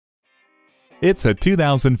It's a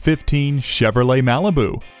 2015 Chevrolet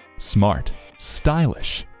Malibu. Smart,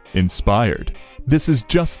 stylish, inspired. This is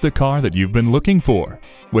just the car that you've been looking for.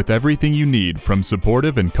 With everything you need, from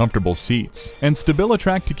supportive and comfortable seats and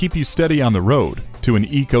StabiliTrak to keep you steady on the road, to an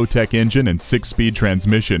Ecotec engine and 6-speed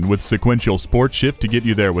transmission with sequential sport shift to get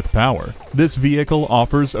you there with power, this vehicle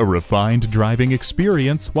offers a refined driving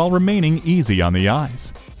experience while remaining easy on the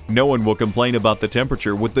eyes. No one will complain about the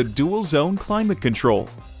temperature with the dual-zone climate control.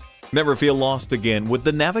 Never feel lost again with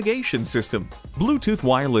the navigation system. Bluetooth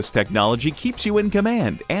wireless technology keeps you in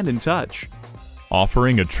command and in touch.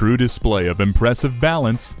 Offering a true display of impressive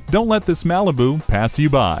balance, don't let this Malibu pass you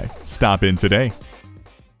by. Stop in today.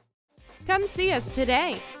 Come see us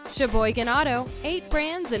today. Sheboygan Auto, 8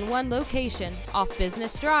 brands in 1 location, off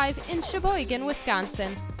Business Drive in Sheboygan,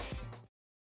 Wisconsin.